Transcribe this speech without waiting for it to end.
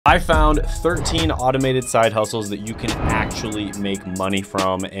I found 13 automated side hustles that you can actually make money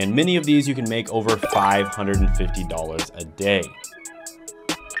from, and many of these you can make over $550 a day.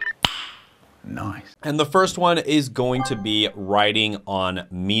 Nice. And the first one is going to be writing on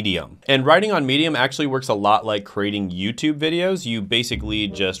Medium. And writing on Medium actually works a lot like creating YouTube videos. You basically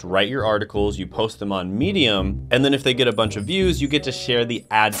just write your articles, you post them on Medium, and then if they get a bunch of views, you get to share the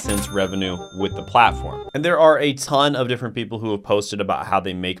AdSense revenue with the platform. And there are a ton of different people who have posted about how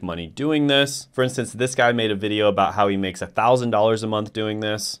they make money doing this. For instance, this guy made a video about how he makes $1,000 a month doing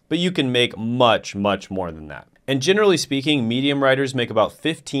this, but you can make much, much more than that. And generally speaking, Medium writers make about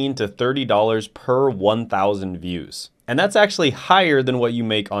 $15 to $30 per 1,000 views. And that's actually higher than what you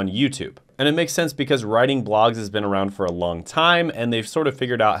make on YouTube. And it makes sense because writing blogs has been around for a long time and they've sort of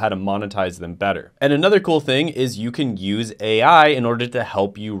figured out how to monetize them better. And another cool thing is you can use AI in order to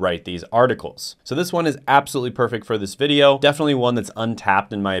help you write these articles. So this one is absolutely perfect for this video. Definitely one that's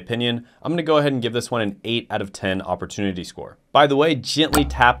untapped in my opinion. I'm gonna go ahead and give this one an 8 out of 10 opportunity score. By the way, gently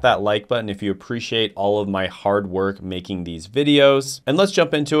tap that like button if you appreciate all of my hard work making these videos. And let's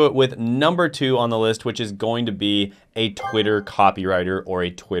jump into it with number 2 on the list, which is going to be a Twitter copywriter or a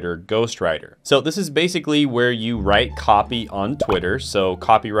Twitter ghostwriter. So this is basically where you write copy on Twitter. So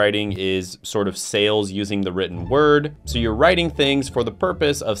copywriting is sort of sales using the written word. So you're writing things for the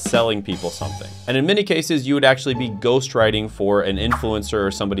purpose of selling people something. And in many cases, you would actually be ghostwriting for an influencer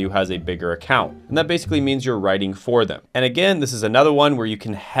or somebody who has a bigger account. And that basically means you're writing for them. And again, this is another one where you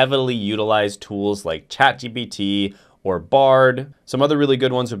can heavily utilize tools like ChatGPT or Bard. Some other really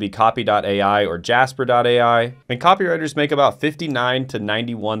good ones would be copy.ai or jasper.ai. And copywriters make about $59,000 to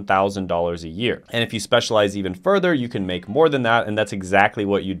 $91,000 a year. And if you specialize even further, you can make more than that. And that's exactly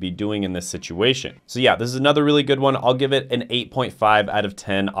what you'd be doing in this situation. So yeah, this is another really good one. I'll give it an 8.5 out of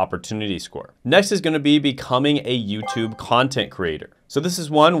 10 opportunity score. Next is going to be becoming a YouTube content creator. So this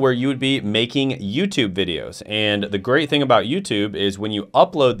is one where you would be making YouTube videos. And the great thing about YouTube is when you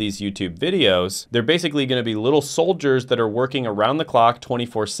upload these YouTube videos, they're basically going to be little soldiers that are working around the clock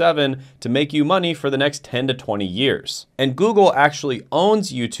 24/7 to make you money for the next 10 to 20 years. And Google actually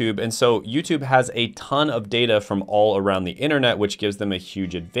owns YouTube. And so YouTube has a ton of data from all around the internet, which gives them a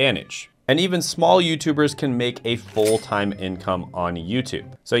huge advantage. And even small YouTubers can make a full-time income on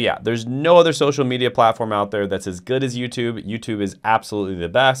YouTube. So yeah, there's no other social media platform out there that's as good as YouTube. YouTube is absolutely the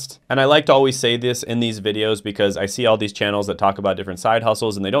best. And I like to always say this in these videos because I see all these channels that talk about different side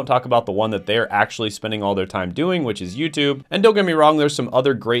hustles and they don't talk about the one that they're actually spending all their time doing, which is YouTube. And don't get me wrong, there's some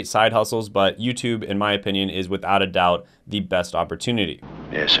other great side hustles, but YouTube, in my opinion, is without a doubt the best opportunity.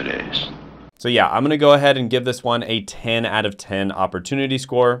 Yes, it is. So yeah, I'm gonna go ahead and give this one a 10 out of 10 opportunity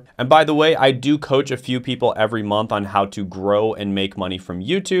score. And by the way, I do coach a few people every month on how to grow and make money from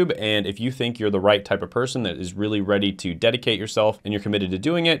YouTube. And if you think you're the right type of person that is really ready to dedicate yourself and you're committed to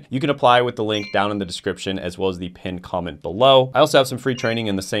doing it, you can apply with the link down in the description as well as the pinned comment below. I also have some free training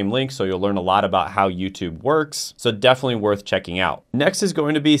in the same link, so you'll learn a lot about how YouTube works. So definitely worth checking out. Next is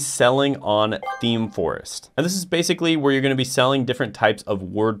going to be selling on ThemeForest. And this is basically where you're gonna be selling different types of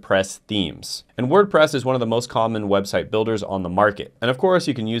WordPress themes. And WordPress is one of the most common website builders on the market. And of course,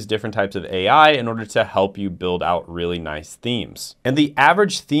 you can use different types of AI in order to help you build out really nice themes. And the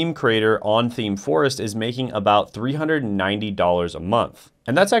average theme creator on ThemeForest is making about $390 a month.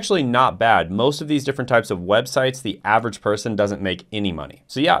 And that's actually not bad. Most of these different types of websites, the average person doesn't make any money.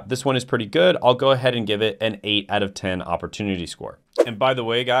 So yeah, this one is pretty good. I'll go ahead and give it an 8 out of 10 opportunity score. And by the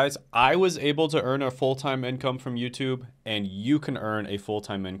way, guys, I was able to earn a full-time income from YouTube, and you can earn a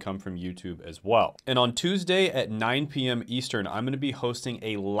full-time income from YouTube as well. And on Tuesday at 9 p.m. Eastern, I'm gonna be hosting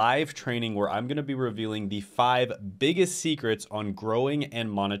a live training where I'm gonna be revealing the 5 biggest secrets on growing and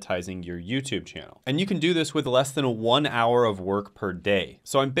monetizing your YouTube channel. And you can do this with less than 1 hour of work per day.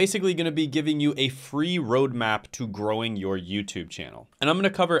 So I'm basically gonna be giving you a free roadmap to growing your YouTube channel. And I'm gonna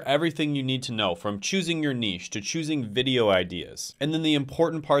cover everything you need to know, from choosing your niche to choosing video ideas, and then the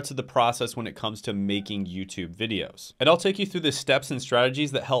important parts of the process when it comes to making YouTube videos. And I'll take you through the steps and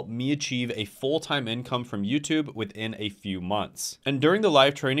strategies that help me achieve a full-time income from YouTube within a few months. And during the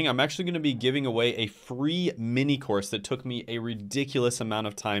live training, I'm actually gonna be giving away a free mini course that took me a ridiculous amount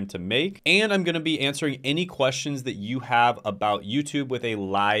of time to make. And I'm gonna be answering any questions that you have about YouTube with a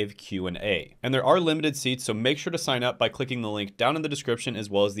live Q&A. And there are limited seats, so make sure to sign up by clicking the link down in the description as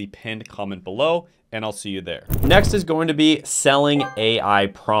well as the pinned comment below. and I'll see you there. Next is going to be selling AI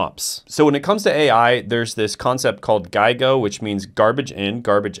prompts. So when it comes to AI, there's this concept called GIGO, which means garbage in,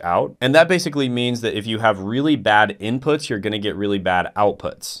 garbage out. And that basically means that if you have really bad inputs, you're gonna get really bad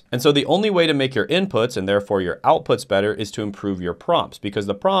outputs. And so the only way to make your inputs and therefore your outputs better is to improve your prompts, because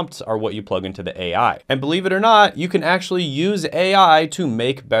the prompts are what you plug into the AI. And believe it or not, you can actually use AI to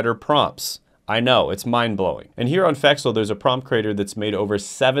make better prompts. I know, it's mind-blowing. And here on Fexel, there's a prompt creator that's made over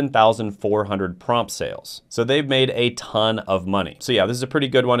 7,400 prompt sales. So they've made a ton of money. So yeah, this is a pretty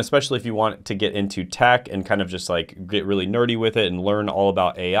good one, especially if you want to get into tech and kind of just like get really nerdy with it and learn all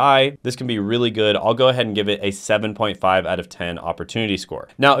about AI. This can be really good. I'll go ahead and give it a 7.5 out of 10 opportunity score.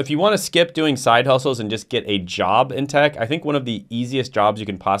 Now, if you want to skip doing side hustles and just get a job in tech, I think one of the easiest jobs you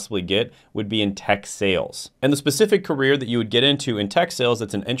can possibly get would be in tech sales. And the specific career that you would get into in tech sales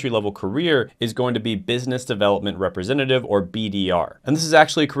that's an entry-level career is going to be business development representative, or BDR. And this is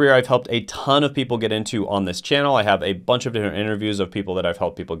actually a career I've helped a ton of people get into on this channel. I have a bunch of different interviews of people that I've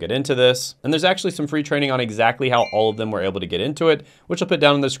helped people get into this. And there's actually some free training on exactly how all of them were able to get into it, which I'll put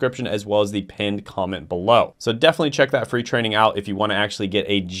down in the description as well as the pinned comment below. So definitely check that free training out if you want to actually get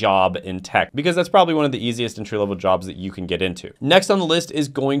a job in tech, because that's probably one of the easiest entry-level jobs that you can get into. Next on the list is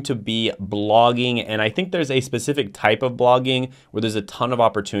going to be blogging. And I think there's a specific type of blogging where there's a ton of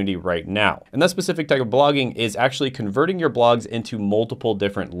opportunity right now. And that specific type of blogging is actually converting your blogs into multiple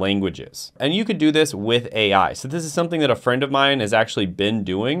different languages. And you could do this with AI. So this is something that a friend of mine has actually been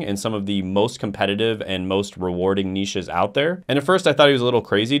doing in some of the most competitive and most rewarding niches out there. And at first I thought he was a little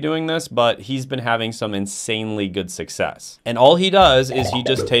crazy doing this, but he's been having some insanely good success. And all he does is he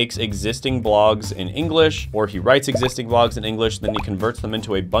just takes existing blogs in English, or he writes existing blogs in English, then he converts them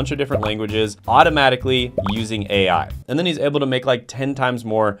into a bunch of different languages automatically using AI. And then he's able to make like 10 times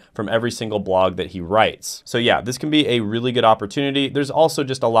more from every single blog that he writes. So yeah, this can be a really good opportunity. There's also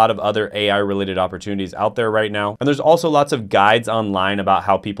just a lot of other AI related opportunities out there right now. And there's also lots of guides online about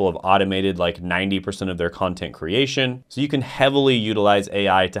how people have automated like 90% of their content creation. So you can heavily utilize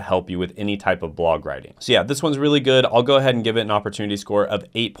AI to help you with any type of blog writing. So yeah, this one's really good. I'll go ahead and give it an opportunity score of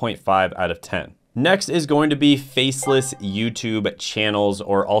 8.5 out of 10. Next is going to be faceless YouTube channels,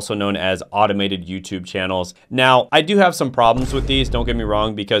 or also known as automated YouTube channels. Now, I do have some problems with these, don't get me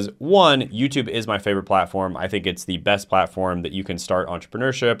wrong, because one, YouTube is my favorite platform. I think it's the best platform that you can start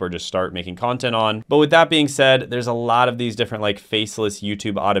entrepreneurship or just start making content on. But with that being said, there's a lot of these different like faceless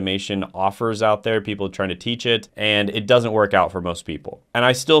YouTube automation offers out there, people trying to teach it, and it doesn't work out for most people. And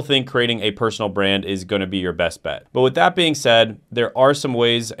I still think creating a personal brand is going to be your best bet. But with that being said, there are some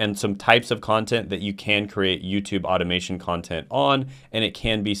ways and some types of content that you can create YouTube automation content on, and it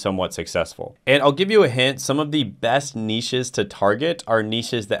can be somewhat successful. And I'll give you a hint, some of the best niches to target are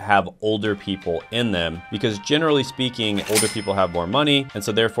niches that have older people in them, because generally speaking, older people have more money, and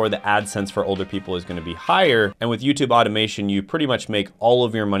so therefore the AdSense for older people is going to be higher. And with YouTube automation, you pretty much make all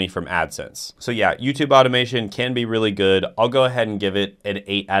of your money from AdSense. So yeah, YouTube automation can be really good. I'll go ahead and give it an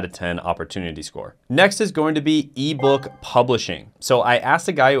 8 out of 10 opportunity score. Next is going to be ebook publishing. So I asked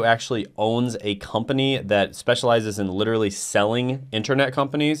a guy who actually owns a company that specializes in literally selling internet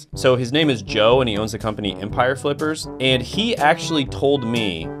companies. So his name is Joe, and he owns the company Empire Flippers. And he actually told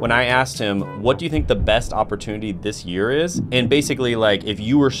me when I asked him, what do you think the best opportunity this year is? And basically like, if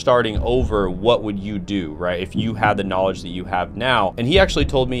you were starting over, what would you do, right? If you had the knowledge that you have now. And he actually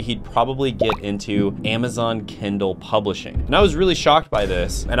told me he'd probably get into Amazon Kindle publishing. And I was really shocked by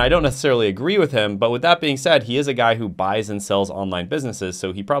this, and I don't necessarily agree with him, but with that being said, he is a guy who buys and sells online businesses,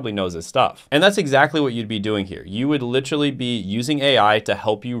 so he probably knows his stuff. And that's exactly what you'd be doing here. You would literally be using AI to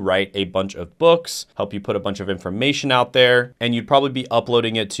help you write a bunch of books, help you put a bunch of information out there, and you'd probably be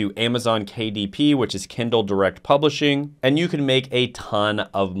uploading it to Amazon KDP, which is Kindle Direct Publishing, and you can make a ton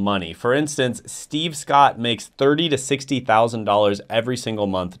of money. For instance, Steve Scott makes $30,000 to $60,000 every single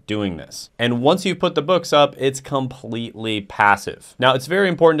month doing this. And once you put the books up, it's completely passive. Now, it's very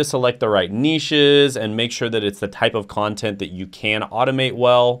important to select the right niches and make sure that it's the type of content that you can automate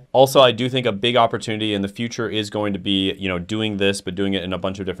well. Also, I do think a big opportunity in the future is going to be, doing this, but doing it in a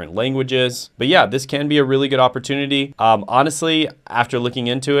bunch of different languages. But yeah, this can be a really good opportunity. Honestly, after looking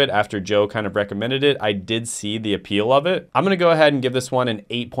into it, after Joe kind of recommended it, I did see the appeal of it. I'm going to go ahead and give this one an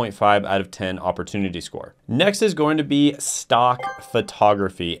 8.5 out of 10 opportunity score. Next is going to be stock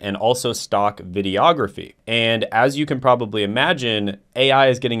photography and also stock videography. And as you can probably imagine, AI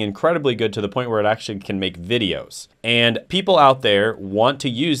is getting incredibly good to the point where it actually can make videos. And people out there want to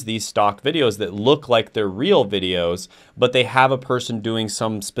use these stock videos that look like they're real videos, but they have a person doing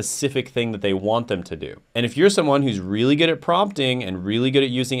some specific thing that they want them to do. And if you're someone who's really good at prompting and really good at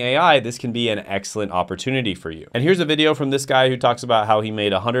using AI, this can be an excellent opportunity for you. And here's a video from this guy who talks about how he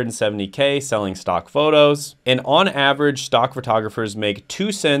made 170K selling stock photos. And on average, stock photographers make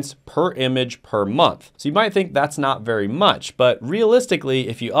 2 cents per image per month. So you might think that's not very much, but realistically,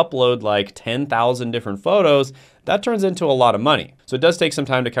 if you upload like 10,000 different photos, that turns into a lot of money. So it does take some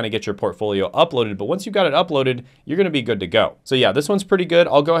time to kind of get your portfolio uploaded, but once you've got it uploaded, you're gonna be good to go. So yeah, this one's pretty good.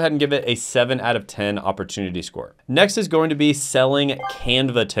 I'll go ahead and give it a 7 out of 10 opportunity score. Next is going to be selling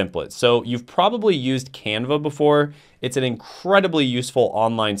Canva templates. So you've probably used Canva before. It's an incredibly useful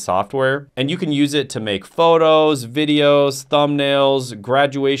online software, and you can use it to make photos, videos, thumbnails,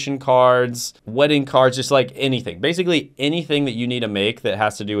 graduation cards, wedding cards, just like anything. Basically anything that you need to make that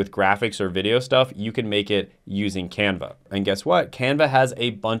has to do with graphics or video stuff, you can make it using Canva. And guess what? Canva has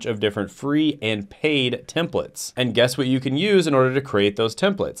a bunch of different free and paid templates. And guess what you can use in order to create those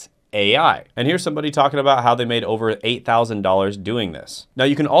templates? AI. And here's somebody talking about how they made over $8,000 doing this. Now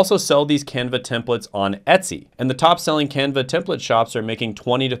you can also sell these Canva templates on Etsy, and the top selling Canva template shops are making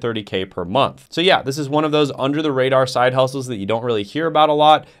 20 to 30K per month. So yeah, this is one of those under the radar side hustles that you don't really hear about a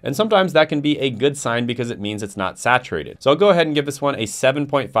lot. And sometimes that can be a good sign because it means it's not saturated. So I'll go ahead and give this one a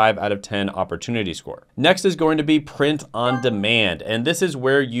 7.5 out of 10 opportunity score. Next is going to be print on demand. And this is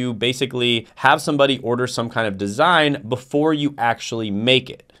where you basically have somebody order some kind of design before you actually make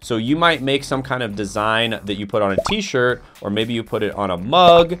it. So you might make some kind of design that you put on a t-shirt, or maybe you put it on a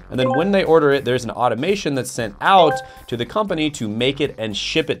mug, and then when they order it, there's an automation that's sent out to the company to make it and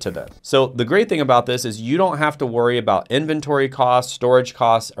ship it to them. So the great thing about this is you don't have to worry about inventory costs, storage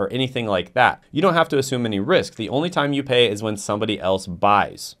costs, or anything like that. You don't have to assume any risk. The only time you pay is when somebody else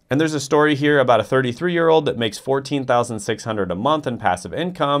buys. And there's a story here about a 33-year-old that makes $14,600 a month in passive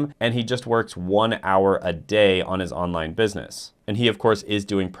income, and he just works 1 hour a day on his online business. And he, of course, is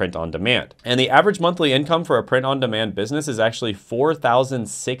doing print on demand. And the average monthly income for a print on demand business is actually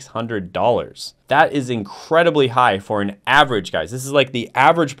 $4,600. That is incredibly high for an average, guys. This is like the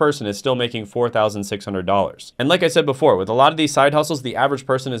average person is still making $4,600. And like I said before, with a lot of these side hustles, the average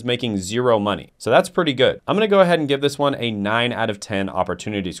person is making 0 money. So that's pretty good. I'm gonna go ahead and give this one a 9 out of 10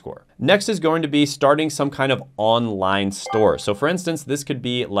 opportunity score. Next is going to be starting some kind of online store. So for instance, this could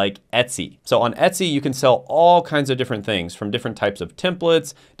be like Etsy. So on Etsy, you can sell all kinds of different things, from different types of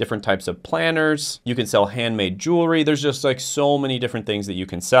templates, different types of planners. You can sell handmade jewelry. There's just like so many different things that you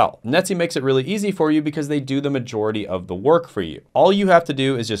can sell. And Etsy makes it really easy for you because they do the majority of the work for you. All you have to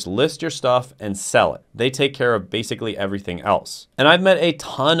do is just list your stuff and sell it. They take care of basically everything else. And I've met a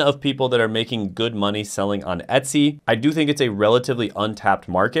ton of people that are making good money selling on Etsy. I do think it's a relatively untapped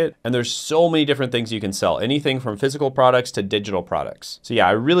market, and there's so many different things you can sell, anything from physical products to digital products. So yeah,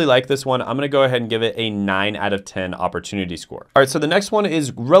 I really like this one. I'm gonna go ahead and give it a 9 out of 10 opportunity score. All right, so the next one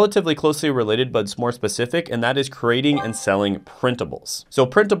is relatively closely related, but it's more specific, and that is creating and selling printables. So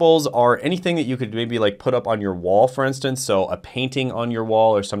printables are anything that you could maybe like put up on your wall, for instance. So a painting on your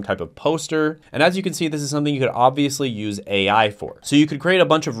wall or some type of poster. And as you can see, this is something you could obviously use AI for. So you could create a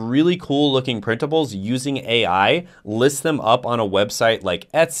bunch of really cool looking printables using AI, list them up on a website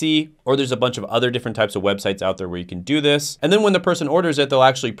like Etsy, or there's a bunch of other different types of websites out there where you can do this. And then when the person orders it, they'll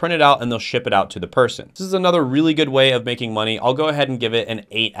actually print it out and they'll ship it out to the person. This is another really good way of making money. I'll go ahead and give it an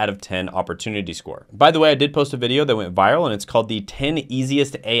 8 out of 10 opportunity score. By the way, I did post a video that went viral, and it's called the 10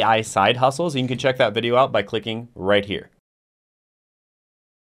 easiest AI side hustles. You can check that video out by clicking right here.